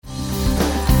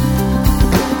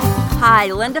Hi,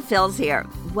 Linda Fields here.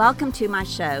 Welcome to my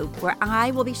show where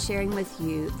I will be sharing with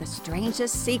you the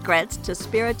strangest secrets to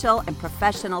spiritual and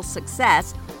professional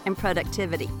success and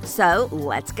productivity. So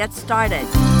let's get started.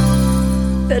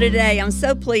 So today I'm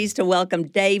so pleased to welcome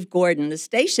Dave Gordon, the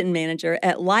station manager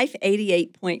at Life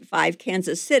 88.5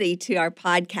 Kansas City, to our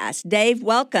podcast. Dave,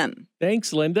 welcome.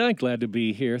 Thanks, Linda. Glad to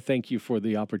be here. Thank you for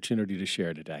the opportunity to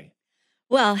share today.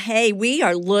 Well, hey, we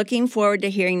are looking forward to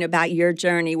hearing about your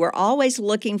journey. We're always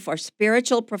looking for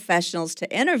spiritual professionals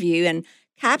to interview and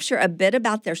capture a bit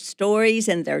about their stories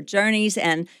and their journeys.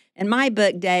 And in my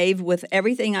book, Dave, with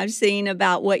everything I've seen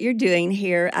about what you're doing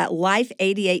here at Life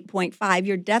 88.5,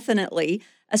 you're definitely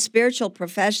a spiritual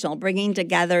professional, bringing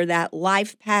together that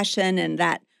life passion and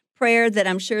that prayer that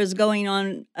I'm sure is going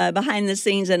on behind the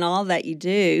scenes in all that you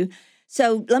do.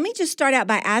 So let me just start out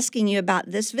by asking you about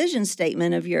this vision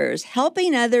statement of yours.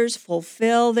 Helping others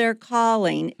fulfill their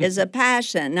calling is a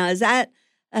passion. Now, is that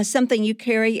something you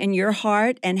carry in your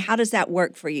heart, and how does that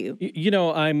work for you? You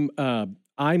know, I'm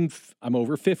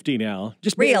over 50 now.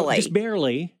 Really? Just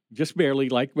barely.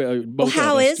 Like both well,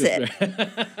 how of us. is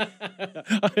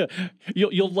it?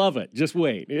 You'll love it. Just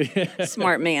wait.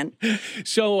 Smart man.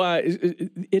 So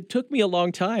it took me a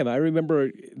long time. I remember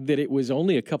that it was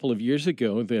only a couple of years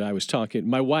ago that I was talking.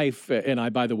 My wife and I,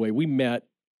 by the way, we met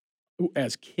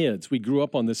as kids. We grew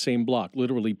up on the same block,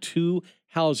 literally 2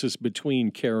 houses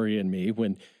between Carrie and me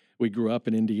when we grew up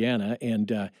in Indiana.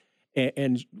 And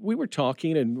we were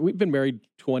talking, and we've been married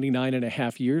 29 and a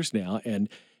half years now. And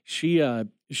she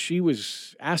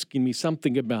was asking me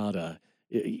something about,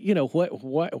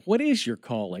 what is your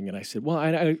calling? And I said, well,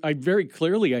 I very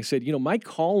clearly, I said, my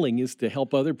calling is to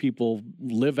help other people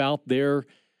live out their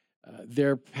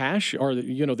passion, or,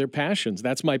 their passions.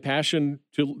 That's my passion,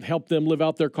 to help them live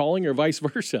out their calling, or vice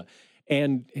versa.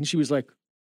 And she was like,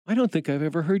 I don't think I've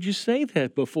ever heard you say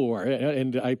that before.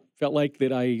 And I felt like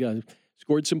that I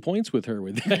scored some points with her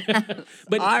with that.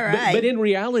 But, all right. But in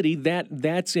reality,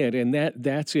 that's it. And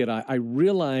that's it. I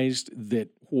realized that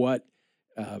what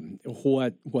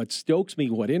stokes me,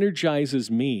 what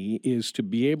energizes me, is to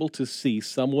be able to see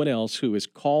someone else who is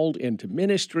called into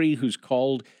ministry, who's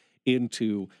called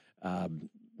into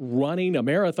running a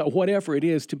marathon, whatever it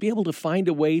is, to be able to find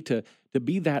a way to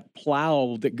be that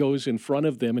plow that goes in front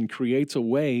of them and creates a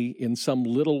way, in some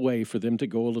little way, for them to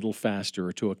go a little faster,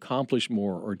 or to accomplish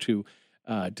more, or to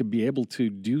be able to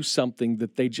do something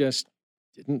that they just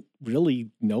didn't really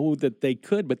know that they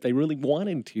could, but they really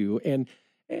wanted to. And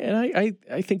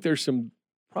I think there's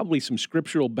probably some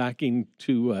scriptural backing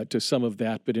to some of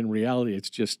that, but in reality, it's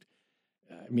just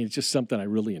something I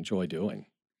really enjoy doing.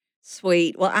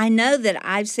 Sweet. Well, I know that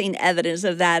I've seen evidence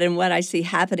of that in what I see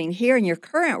happening here in your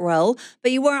current role,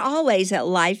 but you weren't always at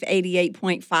Life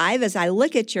 88.5. As I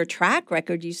look at your track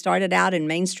record, you started out in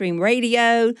mainstream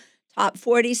radio, top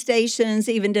 40 stations,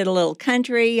 even did a little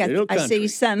country. I see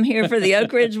some here for the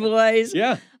Oak Ridge Boys.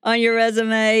 Yeah. On your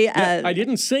resume. Yeah, I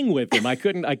didn't sing with them. I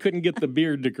couldn't get the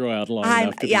beard to grow out long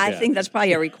enough to do that. I think that's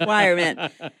probably a requirement.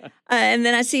 And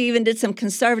then I see you even did some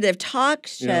conservative talk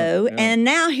show, and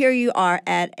now here you are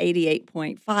at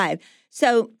 88.5.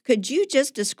 So could you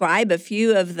just describe a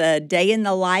few of the day in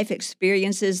the life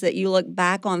experiences that you look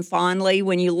back on fondly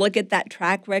when you look at that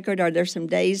track record? Are there some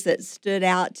days that stood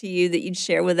out to you that you'd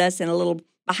share with us in a little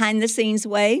behind the scenes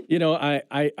way?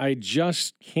 I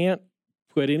just can't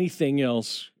put anything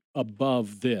else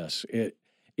above this.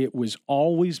 It was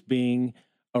always being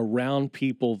around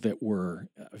people that were,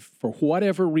 for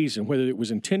whatever reason, whether it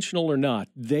was intentional or not,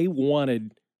 they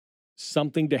wanted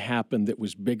something to happen that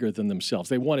was bigger than themselves.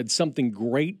 They wanted something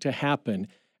great to happen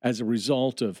as a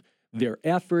result of their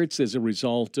efforts, as a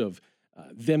result of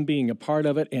them being a part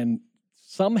of it. And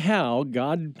somehow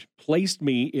God placed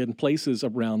me in places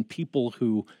around people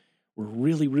who were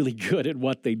really, really good at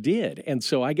what they did. And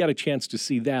so I got a chance to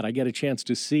see that. I got a chance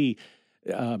to see,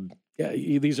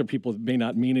 these are people that may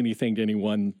not mean anything to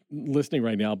anyone listening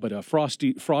right now, but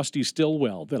Frosty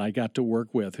Stillwell that I got to work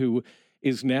with, who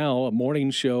is now a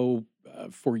morning show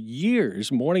for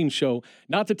years, morning show,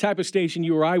 not the type of station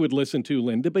you or I would listen to,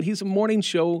 Linda, but he's a morning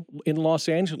show in Los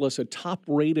Angeles, a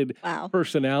top-rated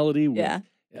personality with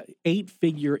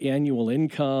 8-figure annual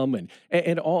income,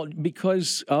 and all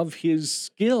because of his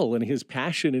skill and his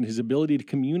passion and his ability to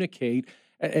communicate,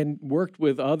 and worked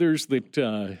with others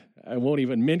that I won't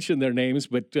even mention their names,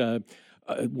 but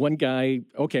one guy,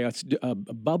 it's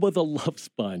Bubba the Love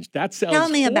Sponge. That sounds Tell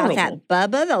me horrible. about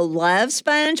that, Bubba the Love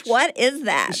Sponge. What is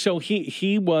that? So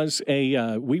he was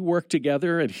we worked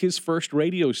together at his first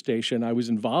radio station. I was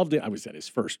involved in. I was at his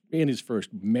first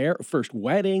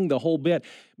wedding, the whole bit.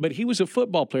 But he was a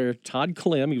football player. Todd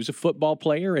Clem. He was a football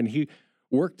player, and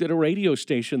worked at a radio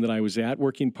station that I was at,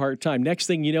 working part-time. Next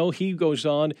thing you know, he goes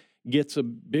on, gets a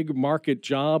big market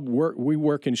job. We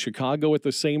work in Chicago at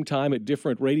the same time at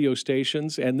different radio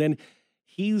stations. And then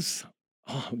he's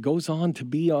goes on to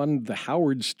be on the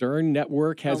Howard Stern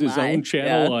Network, has his own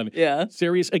channel on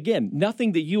Sirius. Again,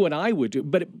 nothing that you and I would do,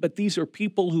 but these are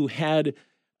people who had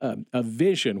a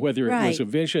vision, whether it was a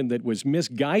vision that was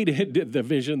misguided, the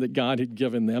vision that God had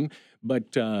given them,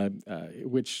 but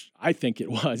which I think it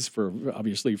was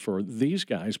obviously for these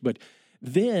guys. But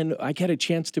then I got a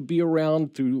chance to be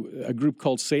around through a group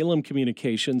called Salem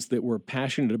Communications that were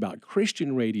passionate about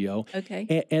Christian radio.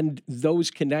 Okay. And those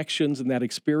connections and that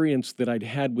experience that I'd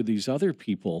had with these other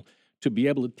people, to be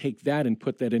able to take that and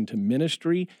put that into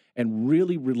ministry and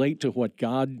really relate to what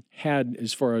God had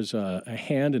as far as a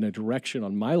hand and a direction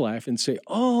on my life and say,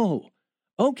 oh,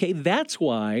 okay, that's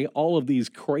why all of these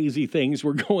crazy things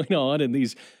were going on and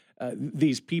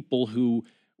these people who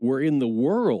were in the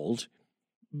world,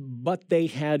 but they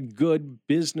had good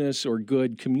business or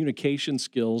good communication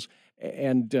skills,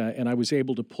 and I was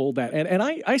able to pull that. And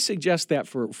I suggest that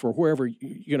for wherever,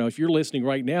 if you're listening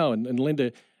right now, and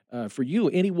Linda, for you,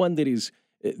 anyone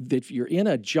that you're in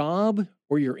a job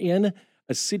or you're in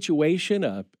a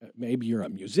situation, maybe you're a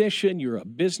musician, you're a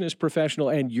business professional,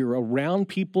 and you're around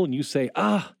people and you say,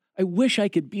 I wish I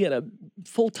could be in a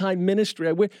full-time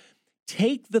ministry.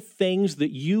 Take the things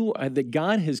that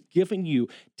God has given you.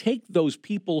 Take those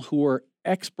people who are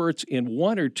experts in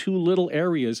one or two little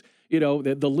areas.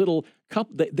 The little cup.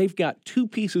 They've got two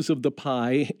pieces of the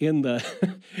pie in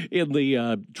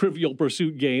the Trivial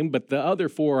Pursuit game, but the other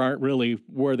four aren't really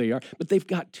where they are. But they've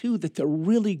got two that they're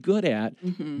really good at.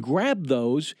 Mm-hmm. Grab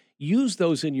those. Use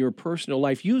those in your personal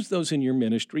life. Use those in your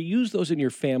ministry. Use those in your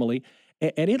family,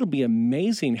 and it'll be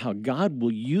amazing how God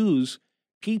will use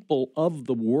people of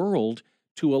the world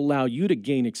to allow you to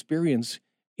gain experience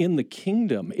in the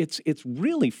kingdom. It's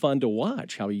really fun to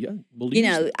watch how you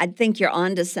believe. I think you're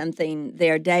onto something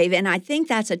there, Dave, and I think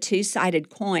that's a two-sided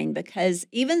coin, because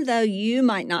even though you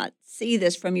might not see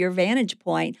this from your vantage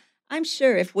point, I'm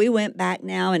sure if we went back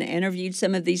now and interviewed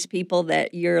some of these people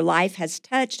that your life has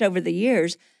touched over the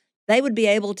years, they would be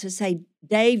able to say,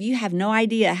 Dave, you have no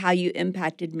idea how you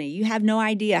impacted me. You have no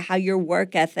idea how your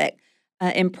work ethic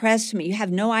impressed me. You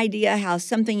have no idea how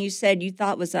something you said you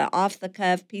thought was an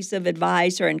off-the-cuff piece of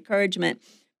advice or encouragement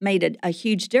made a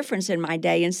huge difference in my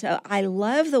day. And so I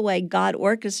love the way God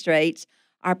orchestrates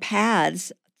our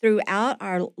paths throughout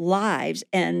our lives,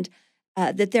 and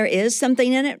that there is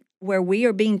something in it where we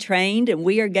are being trained and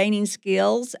we are gaining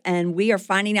skills and we are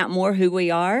finding out more who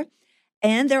we are.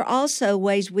 And there are also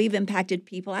ways we've impacted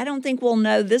people. I don't think we'll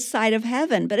know this side of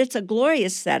heaven, but it's a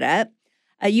glorious setup.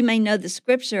 You may know the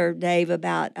scripture, Dave,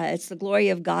 about it's the glory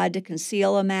of God to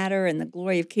conceal a matter and the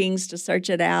glory of kings to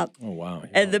search it out. Oh, wow. Yeah.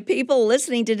 And the people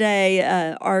listening today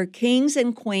are kings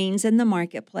and queens in the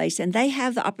marketplace, and they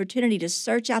have the opportunity to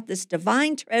search out this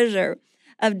divine treasure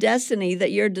of destiny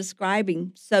that you're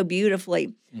describing so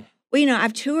beautifully. Mm. Well,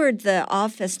 I've toured the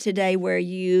office today where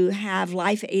you have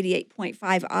Life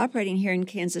 88.5 operating here in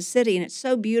Kansas City, and it's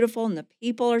so beautiful, and the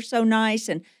people are so nice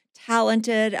and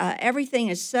talented. Everything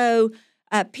is so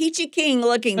peachy keen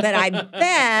looking, but I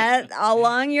bet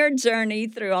along your journey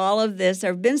through all of this,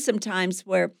 there have been some times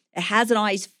where it hasn't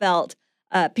always felt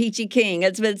peachy keen.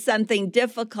 It's been something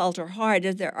difficult or hard.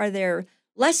 Are there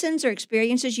lessons or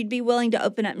experiences you'd be willing to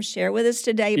open up and share with us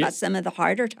today about some of the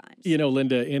harder times?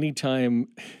 Linda, anytime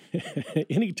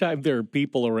there are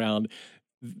people around,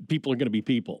 people are going to be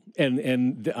people.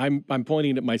 And I'm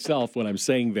pointing at myself when I'm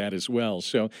saying that as well.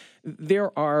 So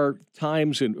there are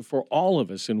times for all of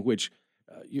us in which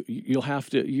you'll have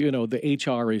to, the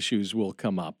HR issues will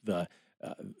come up.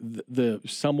 The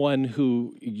someone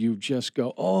who you just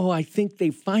go, oh, I think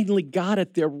they finally got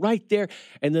it. They're right there.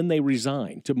 And then they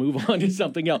resign to move on to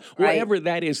something else. Right. Whatever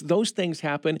that is, those things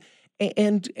happen.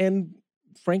 And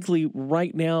frankly,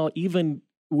 right now, even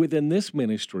within this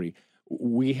ministry,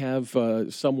 we have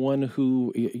someone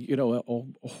who,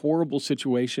 a horrible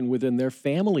situation within their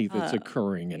family that's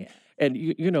occurring. And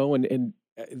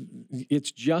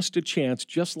it's just a chance,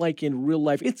 just like in real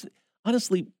life. It's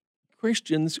honestly,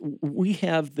 Christians, we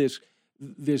have this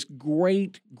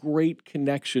great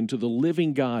connection to the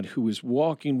living God who is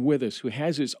walking with us, who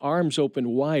has his arms open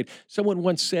wide. Someone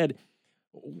once said,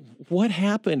 what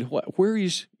happened? Where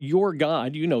is your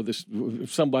God? This,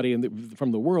 somebody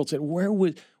from the world said, where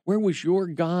was your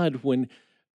God when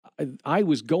I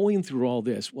was going through all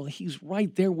this? Well, he's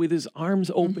right there with his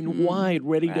arms open wide,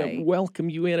 ready to welcome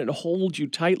you in and hold you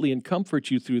tightly and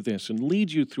comfort you through this and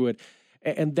lead you through it.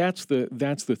 And that's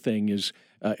the thing is,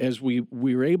 as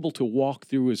we're able to walk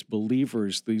through as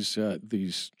believers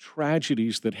these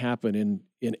tragedies that happen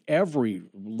in every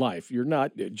life. You're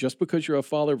not just because you're a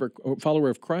follower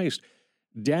of Christ,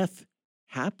 death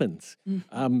happens.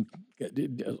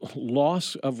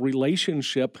 Loss of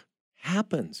relationship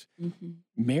happens.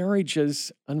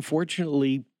 Marriages,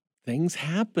 unfortunately, things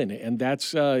happen, and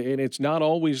that's and it's not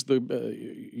always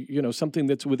something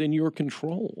that's within your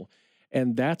control,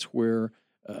 and that's where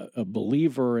a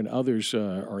believer and others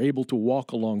are able to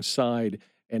walk alongside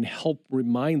and help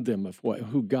remind them of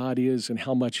who God is and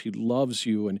how much He loves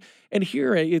you. And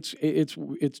here it's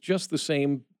just the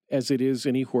same as it is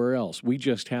anywhere else. We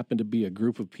just happen to be a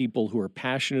group of people who are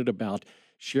passionate about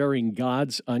sharing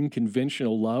God's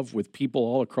unconventional love with people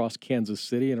all across Kansas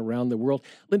City and around the world.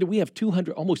 Linda, we have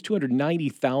almost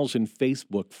 290,000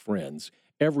 Facebook friends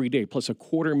every day, plus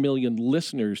 250,000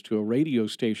 listeners to a radio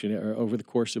station over the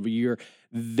course of a year.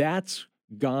 That's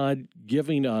God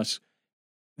giving us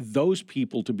those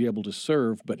people to be able to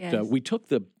serve. But Yes. we took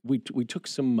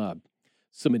some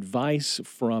advice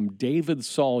from David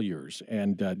Sawyers,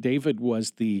 and David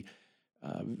was the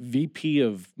VP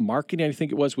of marketing, I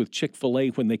think it was, with Chick-fil-A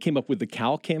when they came up with the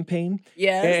cow campaign.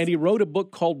 Yes. And he wrote a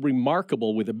book called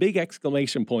Remarkable with a big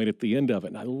exclamation point at the end of it.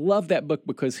 And I love that book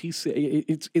because he said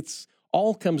it's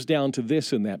all comes down to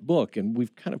this in that book. And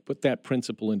we've kind of put that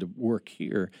principle into work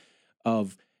here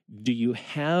of, do you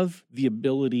have the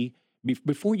ability,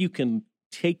 before you can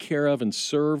take care of and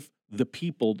serve the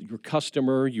people, your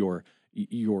customer, your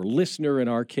listener in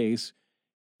our case,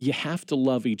 you have to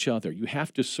love each other. You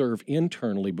have to serve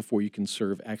internally before you can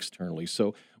serve externally.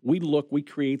 So we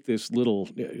create this little,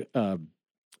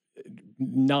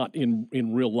 not in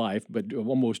real life, but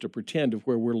almost a pretend of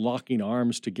where we're locking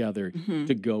arms together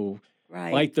to go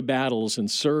fight the battles and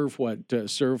serve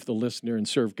the listener and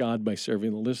serve God by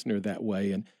serving the listener that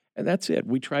way. And that's it.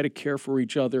 We try to care for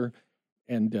each other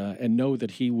and know that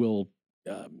He will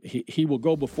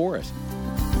go before us.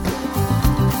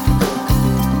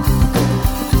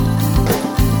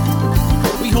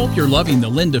 We hope you're loving the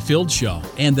Linda Field Show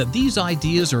and that these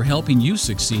ideas are helping you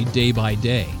succeed day by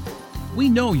day. We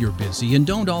know you're busy and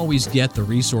don't always get the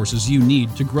resources you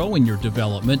need to grow in your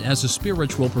development as a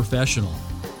spiritual professional.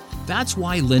 That's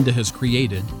why Linda has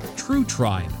created True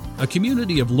Tribe, a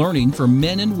community of learning for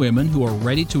men and women who are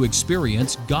ready to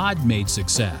experience God-made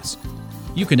success.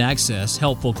 You can access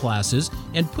helpful classes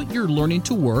and put your learning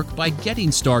to work by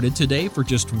getting started today for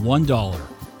just $1.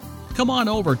 Come on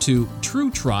over to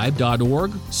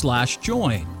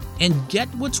truetribe.org/join and get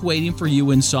what's waiting for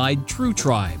you inside True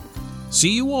Tribe.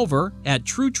 See you over at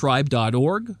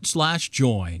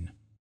truetribe.org/join.